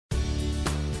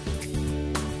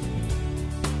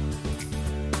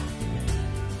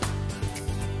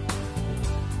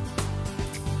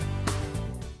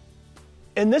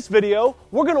In this video,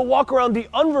 we're going to walk around the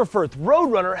Unverferth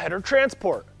RoadRunner header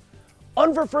transport.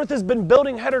 Unverferth has been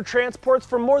building header transports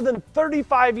for more than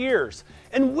 35 years,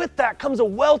 and with that comes a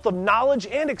wealth of knowledge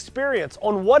and experience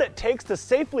on what it takes to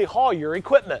safely haul your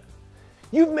equipment.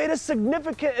 You've made a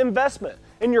significant investment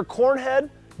in your corn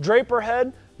head, draper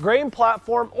head, grain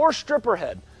platform, or stripper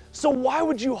head, so why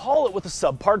would you haul it with a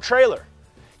subpar trailer?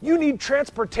 You need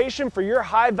transportation for your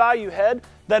high-value head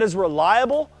that is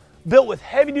reliable, built with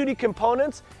heavy-duty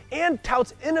components, and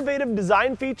touts innovative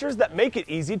design features that make it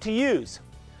easy to use.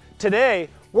 Today,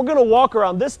 we're going to walk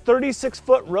around this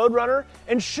 36-foot RoadRunner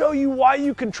and show you why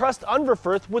you can trust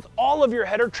Unverferth with all of your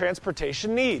header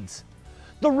transportation needs.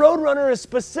 The RoadRunner is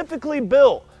specifically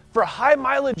built for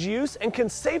high-mileage use and can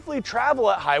safely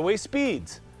travel at highway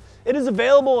speeds. It is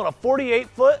available in a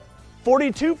 48-foot,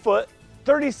 42-foot,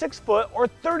 36-foot, or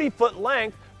 30-foot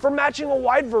length for matching a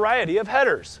wide variety of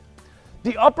headers.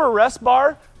 The upper rest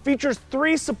bar features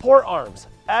 3 support arms,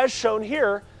 as shown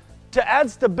here, to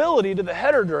add stability to the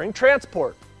header during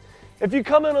transport. If you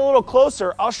come in a little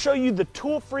closer, I'll show you the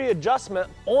tool-free adjustment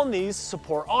on these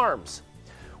support arms.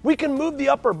 We can move the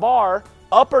upper bar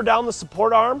up or down the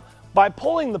support arm by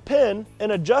pulling the pin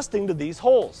and adjusting to these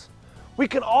holes. We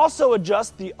can also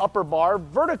adjust the upper bar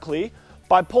vertically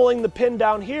by pulling the pin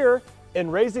down here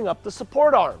and raising up the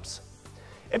support arms.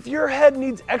 If your head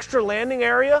needs extra landing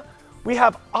area, we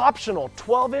have optional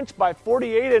 12-inch by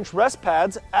 48-inch rest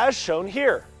pads as shown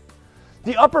here.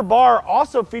 The upper bar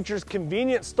also features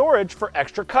convenient storage for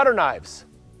extra cutter knives.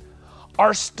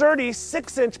 Our sturdy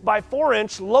 6-inch by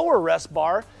 4-inch lower rest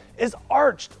bar is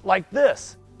arched like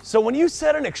this. So when you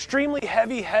set an extremely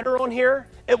heavy header on here,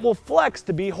 it will flex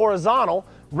to be horizontal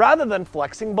rather than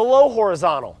flexing below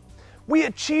horizontal. We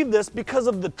achieve this because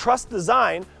of the truss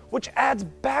design, which adds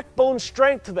backbone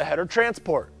strength to the header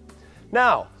transport.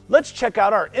 Now, let's check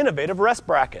out our innovative rest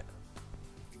bracket.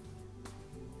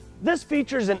 This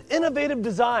features an innovative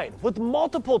design with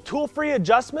multiple tool-free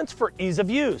adjustments for ease of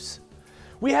use.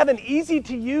 We have an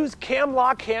easy-to-use cam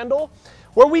lock handle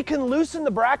where we can loosen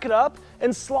the bracket up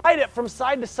and slide it from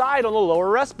side to side on the lower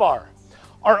rest bar.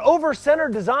 Our over-center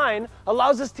design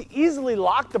allows us to easily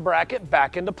lock the bracket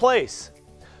back into place.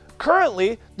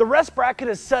 Currently, the rest bracket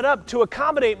is set up to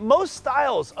accommodate most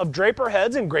styles of draper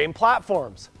heads and grain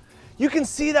platforms. You can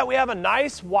see that we have a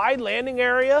nice wide landing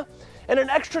area and an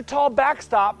extra tall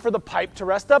backstop for the pipe to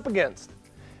rest up against.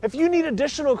 If you need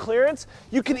additional clearance,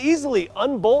 you can easily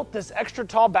unbolt this extra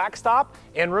tall backstop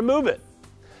and remove it.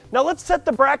 Now let's set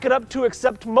the bracket up to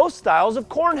accept most styles of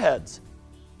corn heads.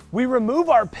 We remove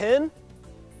our pin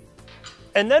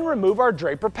and then remove our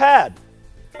draper pad.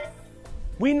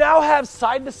 We now have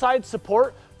side-to-side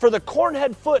support for the corn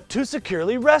head foot to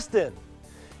securely rest in.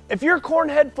 If your corn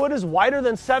head foot is wider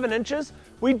than 7 inches,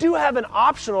 we do have an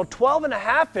optional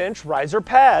 12.5-inch riser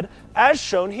pad as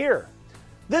shown here.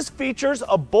 This features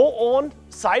a bolt-on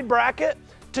side bracket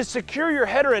to secure your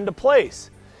header into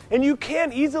place, and you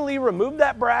can easily remove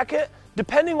that bracket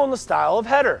depending on the style of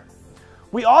header.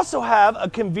 We also have a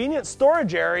convenient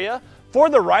storage area for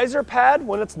the riser pad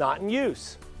when it's not in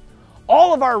use.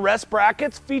 All of our rest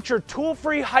brackets feature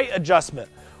tool-free height adjustment,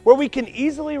 where we can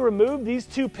easily remove these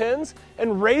 2 pins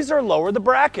and raise or lower the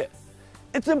bracket.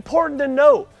 It's important to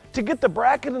note, to get the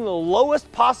bracket in the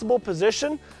lowest possible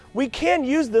position, we can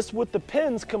use this with the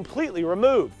pins completely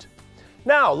removed.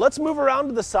 Now, let's move around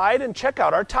to the side and check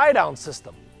out our tie-down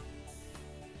system.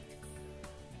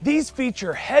 These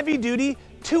feature heavy-duty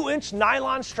 2-inch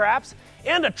nylon straps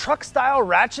and a truck-style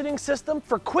ratcheting system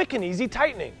for quick and easy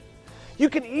tightening. You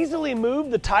can easily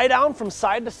move the tie-down from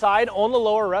side to side on the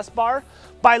lower rest bar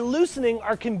by loosening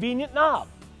our convenient knob.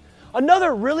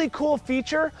 Another really cool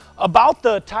feature about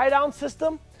the tie-down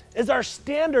system is our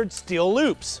standard steel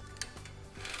loops.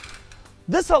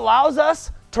 This allows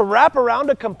us to wrap around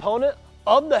a component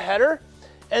of the header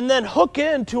and then hook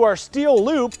into our steel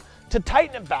loop to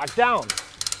tighten it back down.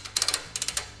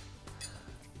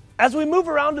 As we move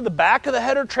around to the back of the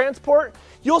header transport,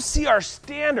 you'll see our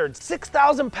standard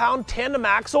 6,000-pound tandem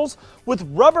axles with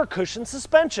rubber cushion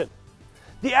suspension.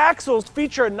 The axles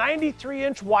feature a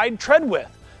 93-inch wide tread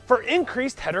width for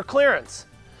increased header clearance.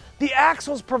 The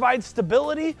axles provide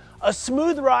stability, a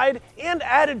smooth ride, and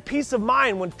added peace of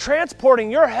mind when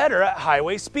transporting your header at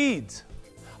highway speeds.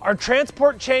 Our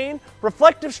transport chain,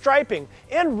 reflective striping,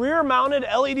 and rear-mounted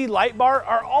LED light bar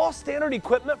are all standard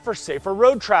equipment for safer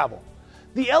road travel.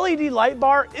 The LED light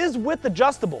bar is width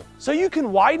adjustable, so you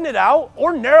can widen it out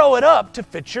or narrow it up to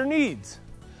fit your needs.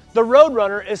 The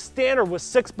RoadRunner is standard with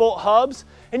 6-bolt hubs,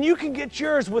 and you can get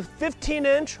yours with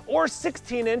 15-inch or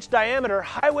 16-inch diameter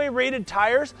highway rated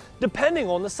tires depending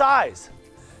on the size.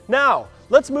 Now,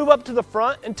 Let's move up to the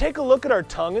front and take a look at our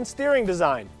tongue and steering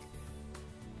design.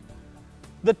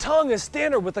 The tongue is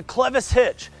standard with a clevis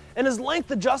hitch and is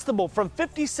length adjustable from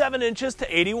 57 inches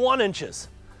to 81 inches.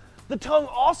 The tongue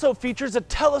also features a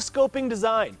telescoping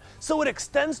design, so it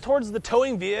extends towards the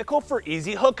towing vehicle for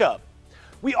easy hookup.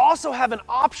 We also have an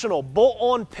optional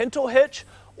bolt-on pintle hitch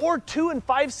or 2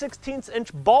 5/16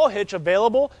 inch ball hitch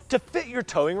available to fit your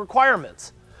towing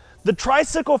requirements. The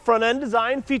tricycle front end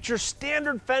design features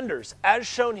standard fenders as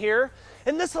shown here,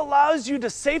 and this allows you to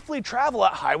safely travel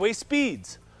at highway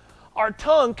speeds. Our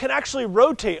tongue can actually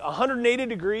rotate 180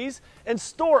 degrees and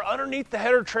store underneath the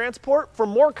header transport for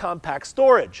more compact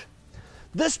storage.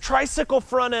 This tricycle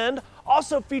front end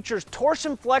also features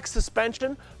torsion flex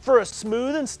suspension for a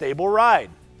smooth and stable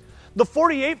ride. The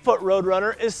 48-foot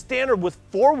RoadRunner is standard with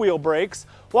 4-wheel brakes,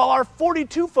 while our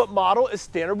 42-foot model is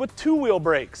standard with 2-wheel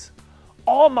brakes.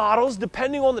 All models,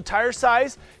 depending on the tire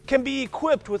size, can be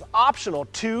equipped with optional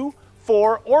 2,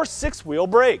 4, or 6-wheel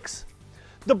brakes.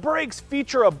 The brakes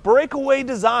feature a breakaway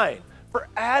design for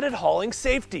added hauling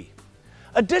safety.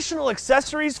 Additional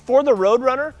accessories for the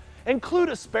RoadRunner include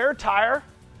a spare tire,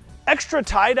 extra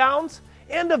tie downs,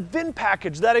 and a VIN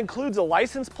package that includes a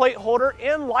license plate holder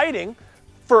and lighting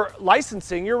for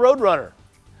licensing your RoadRunner.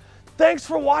 Thanks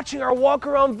for watching our walk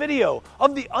around video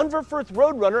of the Unverferth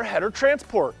RoadRunner header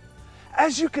transport.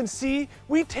 As you can see,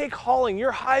 we take hauling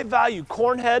your high value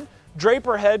corn head,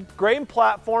 draper head, grain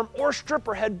platform, or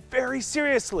stripper head very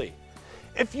seriously.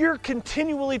 If you're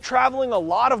continually traveling a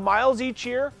lot of miles each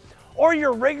year, or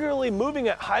you're regularly moving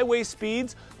at highway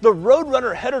speeds, the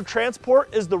RoadRunner header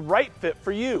transport is the right fit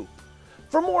for you.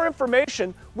 For more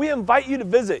information, we invite you to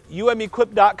visit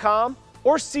umequip.com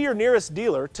or see your nearest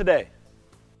dealer today.